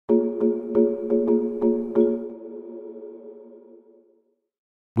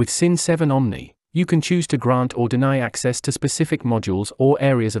With Cin 7 Omni, you can choose to grant or deny access to specific modules or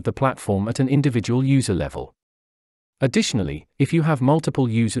areas of the platform at an individual user level. Additionally, if you have multiple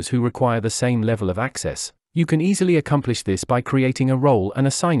users who require the same level of access, you can easily accomplish this by creating a role and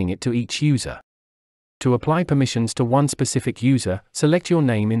assigning it to each user. To apply permissions to one specific user, select your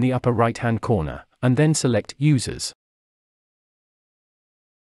name in the upper right-hand corner, and then select Users.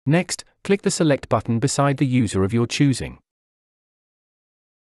 Next, click the Select button beside the user of your choosing.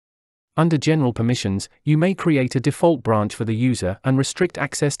 Under General Permissions, you may create a default branch for the user and restrict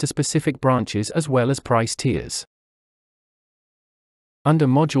access to specific branches as well as price tiers. Under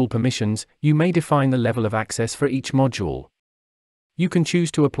Module Permissions, you may define the level of access for each module. You can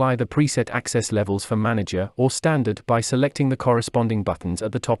choose to apply the preset access levels for Manager or Standard by selecting the corresponding buttons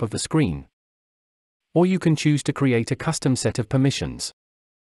at the top of the screen. Or you can choose to create a custom set of permissions.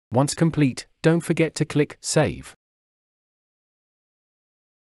 Once complete, don't forget to click Save.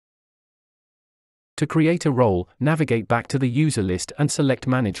 To create a role, navigate back to the user list and select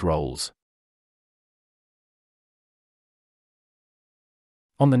Manage Roles.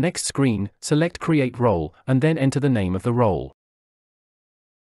 On the next screen, select Create Role, and then enter the name of the role.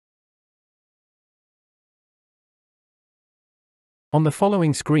 On the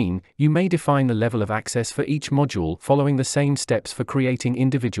following screen, you may define the level of access for each module following the same steps for creating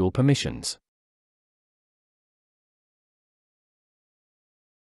individual permissions.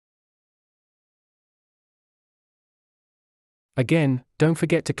 Again, don't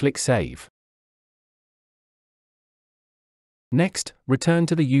forget to click Save. Next, return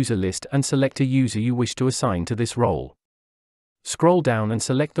to the user list and select a user you wish to assign to this role. Scroll down and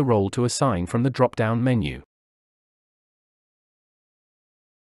select the role to assign from the drop-down menu.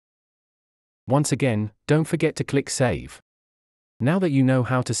 Once again, don't forget to click Save. Now that you know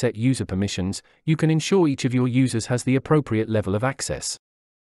how to set user permissions, you can ensure each of your users has the appropriate level of access.